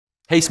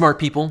Hey smart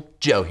people,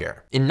 Joe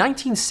here. In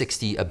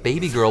 1960, a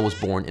baby girl was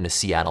born in a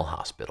Seattle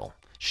hospital.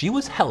 She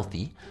was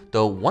healthy,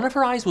 though one of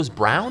her eyes was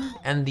brown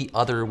and the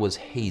other was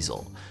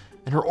hazel.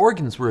 And her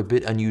organs were a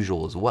bit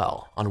unusual as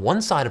well. On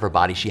one side of her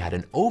body, she had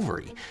an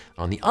ovary, and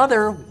on the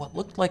other, what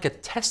looked like a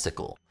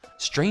testicle.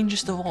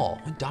 Strangest of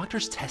all, when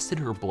doctors tested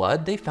her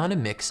blood, they found a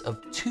mix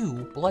of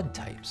two blood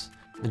types.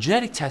 The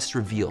genetic tests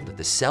revealed that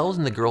the cells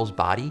in the girl's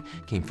body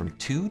came from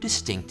two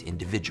distinct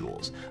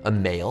individuals, a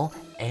male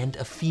and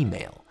a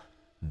female.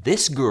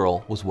 This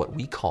girl was what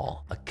we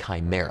call a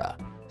chimera.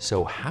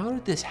 So how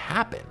did this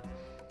happen?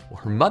 Well,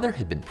 her mother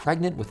had been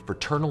pregnant with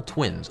fraternal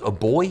twins, a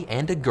boy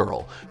and a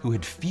girl, who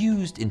had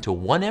fused into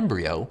one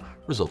embryo,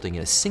 resulting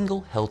in a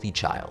single healthy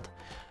child.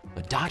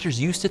 Now, doctors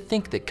used to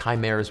think that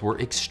chimeras were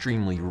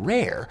extremely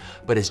rare,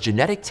 but as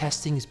genetic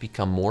testing has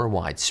become more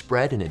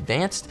widespread and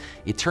advanced,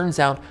 it turns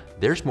out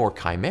there's more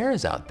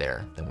chimeras out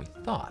there than we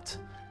thought.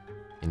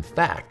 In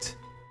fact,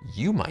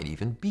 you might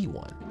even be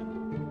one.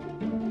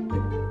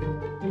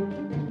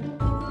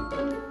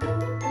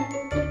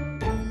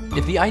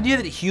 If the idea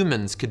that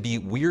humans could be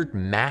weird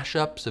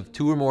mashups of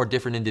two or more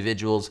different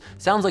individuals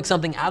sounds like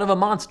something out of a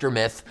monster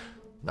myth,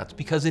 that's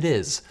because it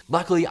is.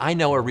 Luckily, I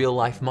know a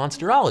real-life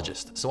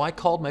monsterologist, so I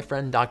called my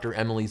friend Dr.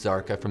 Emily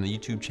Zarka from the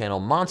YouTube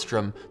channel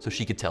Monstrum so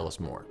she could tell us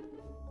more.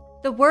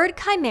 The word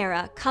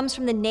chimera comes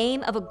from the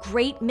name of a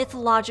great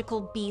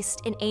mythological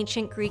beast in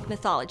ancient Greek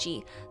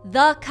mythology,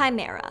 the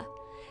Chimera.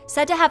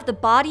 Said to have the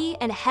body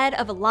and head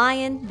of a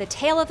lion, the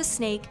tail of a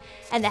snake,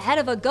 and the head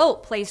of a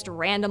goat placed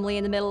randomly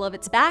in the middle of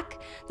its back,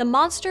 the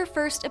monster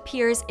first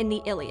appears in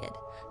the Iliad.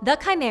 The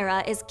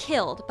Chimera is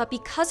killed, but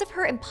because of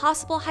her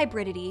impossible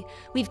hybridity,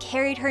 we've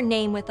carried her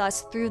name with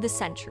us through the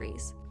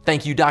centuries.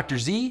 Thank you, Dr.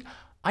 Z.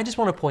 I just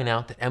want to point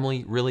out that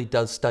Emily really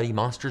does study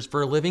monsters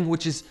for a living,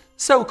 which is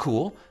so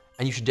cool,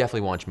 and you should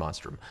definitely watch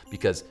Monstrum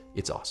because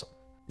it's awesome.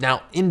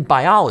 Now, in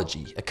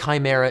biology, a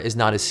chimera is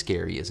not as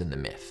scary as in the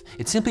myth.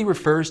 It simply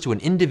refers to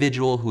an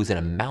individual who is an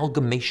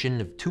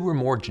amalgamation of two or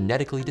more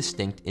genetically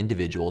distinct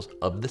individuals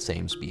of the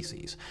same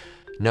species.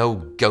 No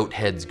goat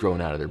heads growing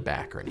out of their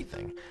back or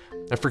anything.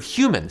 Now, for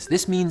humans,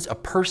 this means a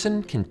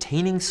person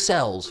containing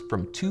cells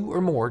from two or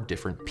more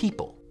different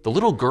people. The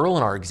little girl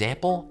in our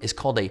example is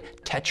called a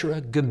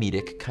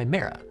tetragametic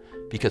chimera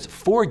because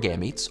 4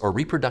 gametes, or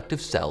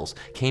reproductive cells,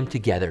 came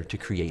together to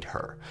create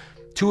her.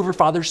 2 of her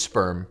father's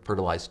sperm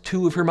fertilized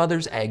 2 of her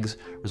mother's eggs,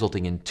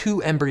 resulting in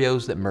 2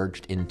 embryos that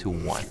merged into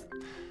 1.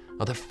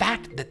 Now, the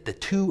fact that the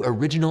 2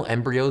 original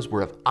embryos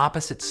were of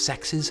opposite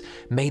sexes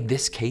made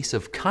this case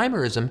of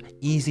chimerism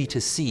easy to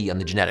see on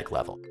the genetic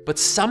level. But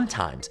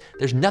sometimes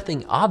there's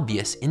nothing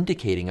obvious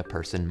indicating a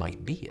person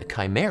might be a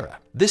chimera.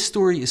 This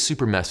story is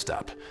super messed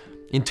up.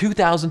 In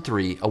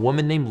 2003, a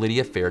woman named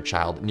Lydia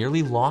Fairchild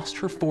nearly lost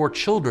her 4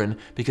 children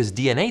because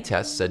DNA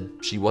tests said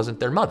she wasn't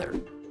their mother.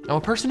 Now,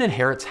 a person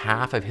inherits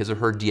half of his or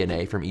her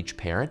DNA from each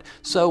parent,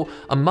 so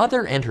a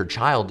mother and her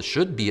child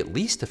should be at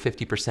least a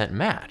 50%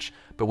 match.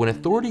 But when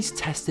authorities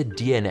tested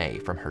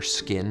DNA from her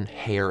skin,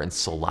 hair, and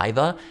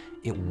saliva,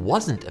 it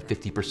wasn't a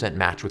 50%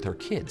 match with her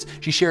kids.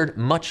 She shared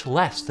much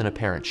less than a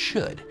parent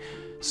should.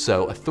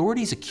 So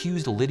authorities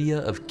accused Lydia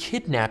of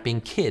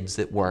kidnapping kids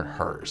that weren't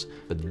hers.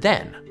 But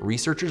then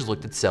researchers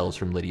looked at cells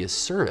from Lydia's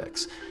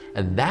cervix,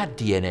 and that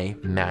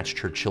DNA matched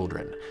her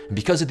children. And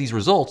because of these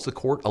results, the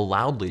court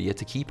allowed Lydia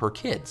to keep her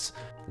kids.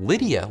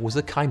 Lydia was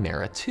a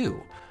chimera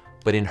too,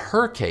 but in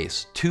her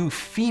case, 2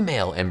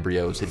 female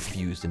embryos had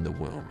fused in the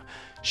womb.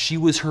 She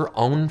was her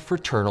own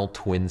fraternal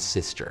twin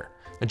sister.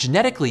 Now,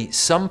 genetically,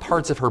 some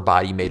parts of her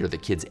body made her the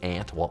kid's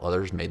aunt, while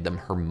others made them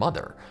her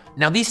mother.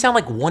 Now, these sound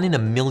like 1 in a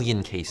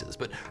million cases,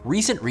 but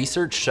recent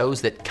research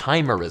shows that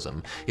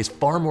chimerism is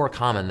far more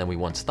common than we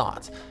once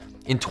thought.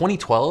 In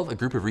 2012, a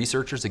group of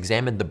researchers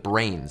examined the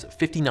brains of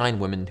 59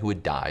 women who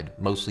had died,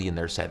 mostly in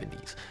their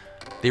 70s.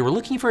 They were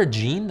looking for a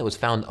gene that was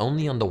found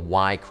only on the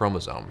Y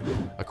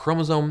chromosome, a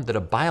chromosome that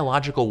a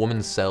biological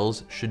woman's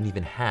cells shouldn't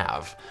even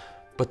have.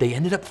 But they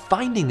ended up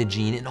finding the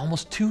gene in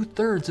almost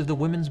 2/3 of the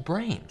women's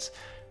brains.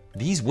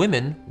 These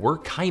women were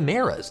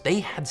chimeras. They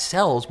had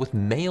cells with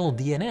male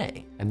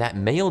DNA. And that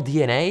male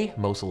DNA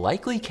most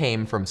likely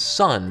came from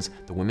sons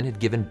the women had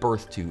given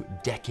birth to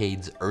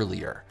decades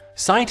earlier.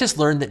 Scientists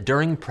learned that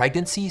during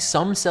pregnancy,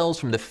 some cells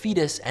from the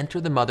fetus enter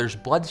the mother's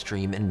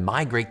bloodstream and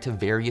migrate to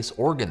various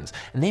organs,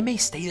 and they may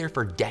stay there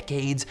for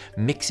decades,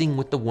 mixing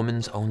with the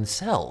woman's own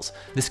cells.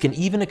 This can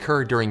even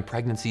occur during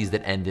pregnancies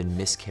that end in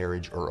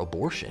miscarriage or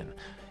abortion.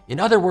 In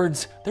other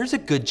words, there's a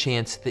good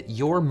chance that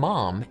your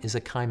mom is a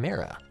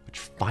chimera, which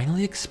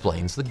finally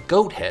explains the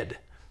goat head.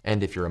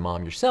 And if you're a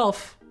mom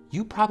yourself,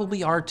 you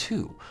probably are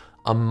too.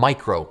 A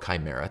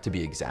micro-chimera to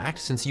be exact,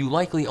 since you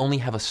likely only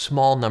have a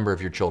small number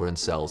of your children's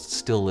cells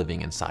still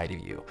living inside of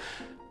you.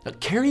 Now,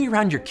 carrying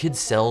around your kids'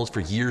 cells for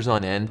years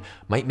on end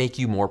might make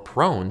you more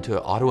prone to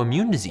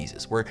autoimmune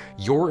diseases, where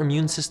your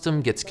immune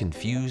system gets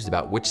confused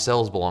about which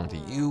cells belong to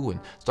you and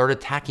start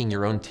attacking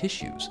your own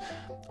tissues.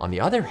 On the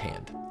other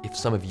hand, if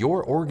some of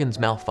your organs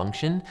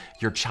malfunction,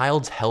 your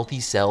child's healthy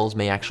cells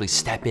may actually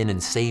step in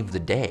and save the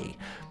day.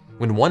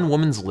 When one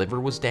woman's liver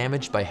was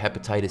damaged by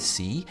hepatitis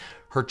C,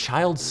 her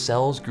child's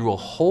cells grew a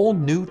whole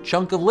new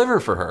chunk of liver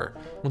for her.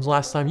 When's the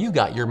last time you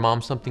got your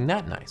mom something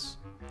that nice?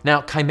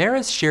 Now,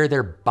 chimeras share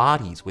their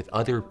bodies with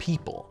other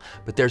people,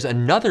 but there's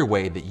another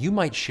way that you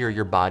might share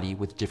your body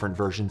with different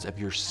versions of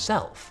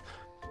yourself.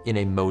 In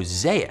a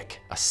mosaic,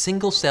 a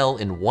single cell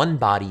in one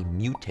body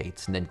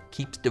mutates and then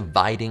keeps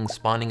dividing,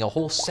 spawning a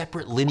whole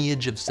separate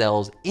lineage of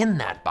cells in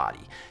that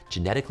body,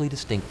 genetically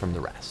distinct from the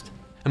rest.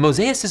 And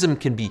mosaicism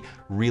can be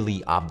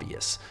really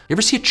obvious. You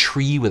ever see a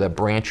tree with a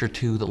branch or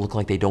two that look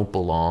like they don't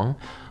belong?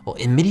 Well,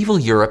 in medieval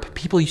Europe,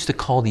 people used to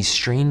call these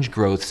strange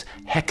growths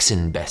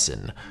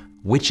hexenbessen,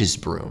 witches'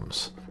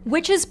 brooms.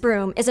 Witch's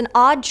broom is an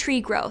odd tree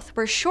growth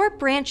where short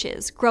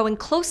branches grow in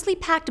closely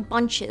packed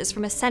bunches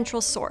from a central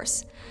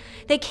source.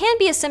 They can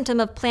be a symptom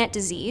of plant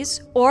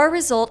disease or a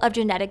result of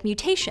genetic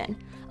mutation,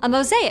 a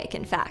mosaic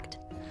in fact.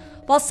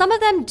 While some of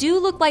them do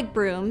look like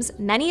brooms,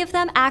 many of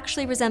them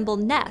actually resemble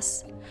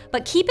nests.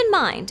 But keep in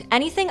mind,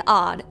 anything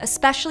odd,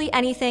 especially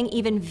anything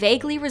even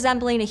vaguely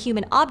resembling a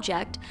human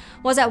object,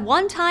 was at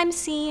one time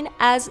seen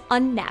as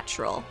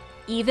unnatural,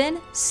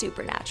 even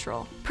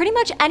supernatural. Pretty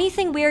much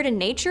anything weird in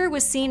nature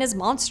was seen as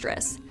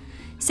monstrous.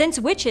 Since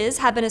witches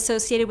have been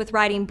associated with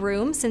riding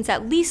brooms since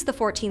at least the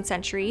 14th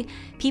century,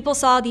 people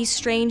saw these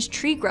strange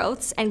tree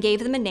growths and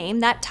gave them a name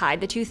that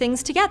tied the two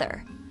things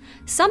together.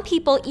 Some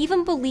people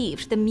even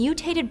believed the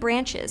mutated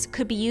branches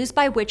could be used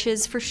by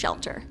witches for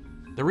shelter.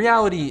 The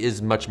reality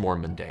is much more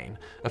mundane.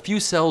 A few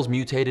cells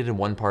mutated in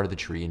one part of the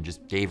tree and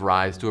just gave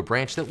rise to a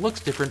branch that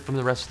looks different from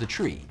the rest of the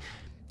tree.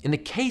 In the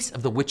case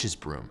of the witch's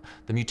broom,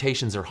 the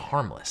mutations are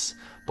harmless,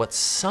 but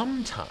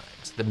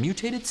sometimes the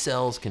mutated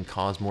cells can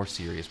cause more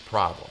serious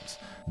problems.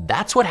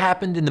 That's what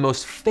happened in the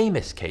most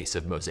famous case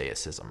of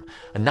mosaicism,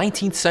 a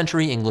 19th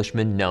century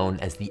Englishman known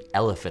as the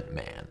Elephant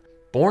Man.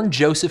 Born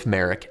Joseph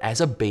Merrick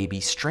as a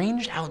baby,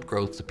 strange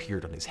outgrowths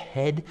appeared on his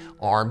head,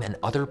 arm, and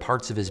other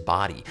parts of his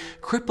body,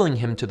 crippling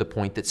him to the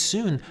point that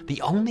soon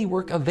the only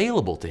work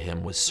available to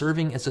him was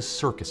serving as a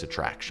circus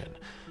attraction.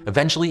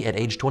 Eventually, at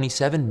age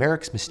 27,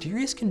 Merrick's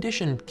mysterious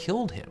condition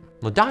killed him.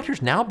 The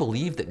doctors now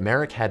believe that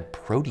Merrick had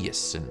Proteus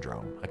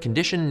syndrome, a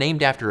condition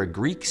named after a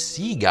Greek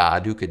sea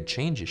god who could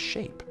change his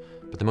shape.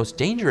 But the most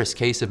dangerous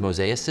case of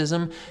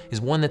mosaicism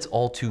is one that's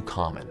all too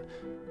common: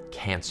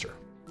 cancer.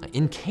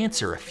 In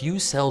cancer, a few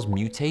cells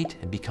mutate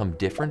and become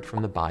different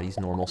from the body's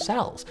normal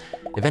cells,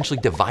 eventually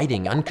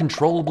dividing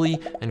uncontrollably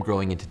and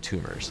growing into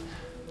tumors.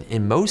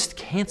 In most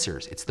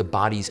cancers, it's the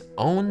body's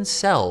own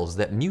cells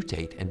that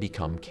mutate and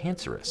become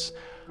cancerous.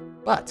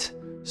 But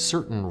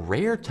certain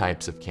rare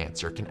types of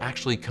cancer can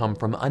actually come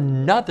from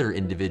another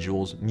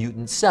individual's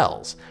mutant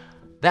cells.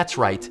 That's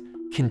right,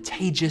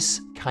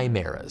 contagious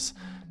chimeras.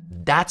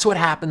 That's what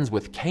happens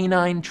with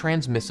canine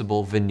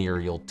transmissible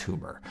venereal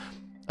tumor.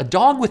 A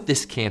dog with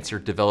this cancer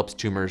develops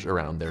tumors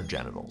around their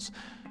genitals.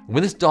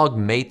 When this dog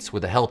mates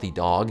with a healthy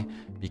dog,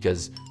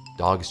 because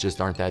dogs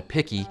just aren't that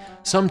picky,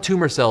 some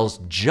tumor cells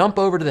jump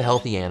over to the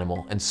healthy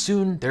animal and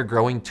soon they're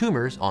growing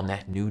tumors on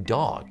that new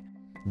dog.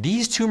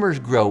 These tumors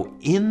grow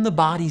in the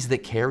bodies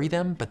that carry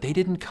them, but they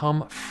didn't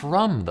come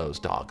from those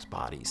dogs'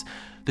 bodies.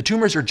 The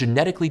tumors are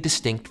genetically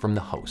distinct from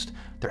the host.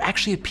 They're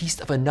actually a piece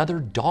of another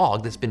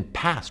dog that's been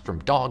passed from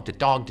dog to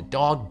dog to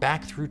dog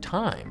back through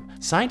time.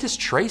 Scientists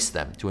trace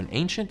them to an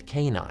ancient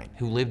canine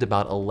who lived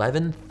about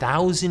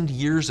 11,000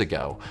 years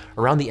ago,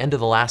 around the end of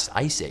the last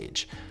ice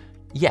age.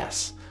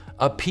 Yes,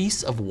 a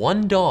piece of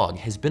one dog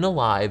has been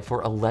alive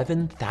for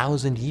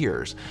 11,000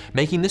 years,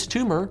 making this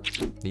tumor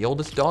the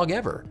oldest dog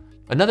ever.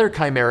 Another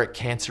chimeric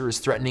cancer is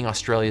threatening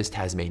Australia's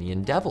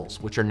Tasmanian devils,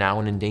 which are now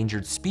an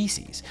endangered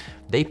species.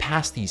 They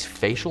pass these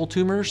facial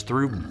tumors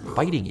through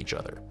biting each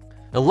other.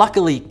 Now,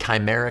 luckily,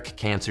 chimeric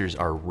cancers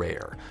are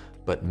rare,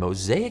 but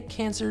mosaic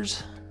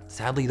cancers,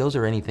 sadly, those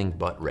are anything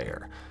but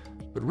rare.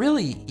 But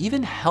really,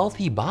 even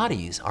healthy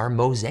bodies are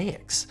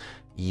mosaics,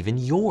 even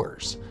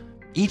yours.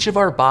 Each of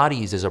our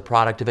bodies is a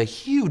product of a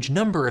huge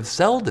number of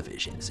cell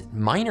divisions.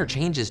 Minor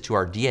changes to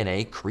our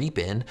DNA creep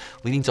in,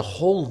 leading to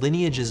whole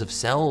lineages of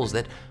cells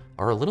that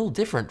are a little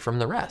different from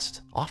the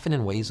rest, often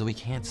in ways that we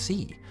can't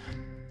see.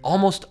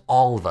 Almost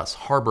all of us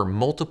harbor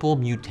multiple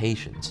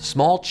mutations,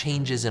 small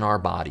changes in our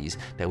bodies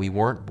that we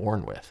weren't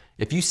born with.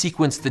 If you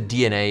sequence the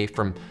DNA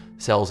from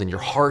cells in your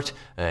heart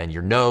and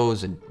your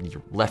nose and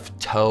your left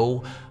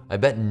toe, I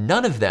bet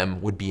none of them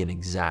would be an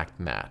exact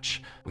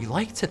match. We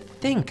like to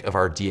think of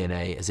our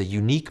DNA as a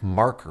unique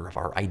marker of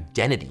our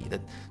identity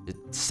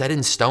that's set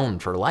in stone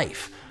for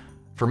life.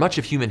 For much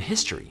of human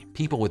history,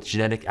 people with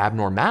genetic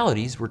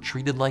abnormalities were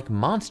treated like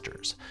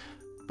monsters.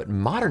 But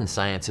modern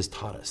science has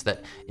taught us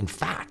that, in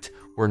fact,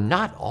 we're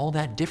not all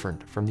that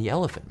different from the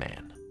Elephant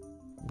Man.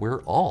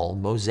 We're all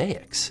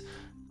mosaics.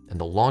 And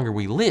the longer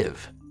we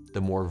live,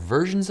 the more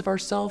versions of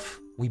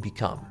ourselves we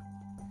become.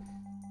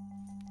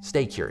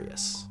 Stay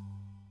curious.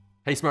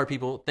 Hey smart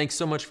people, thanks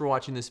so much for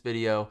watching this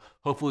video.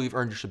 Hopefully you've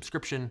earned your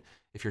subscription.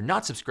 If you're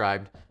not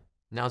subscribed,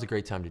 now's a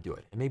great time to do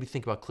it. And maybe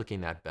think about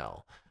clicking that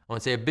bell. I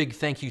want to say a big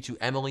thank you to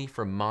Emily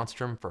from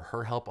Monstrum for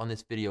her help on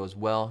this video as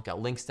well. Got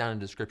links down in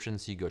the description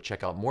so you go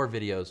check out more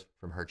videos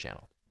from her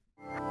channel.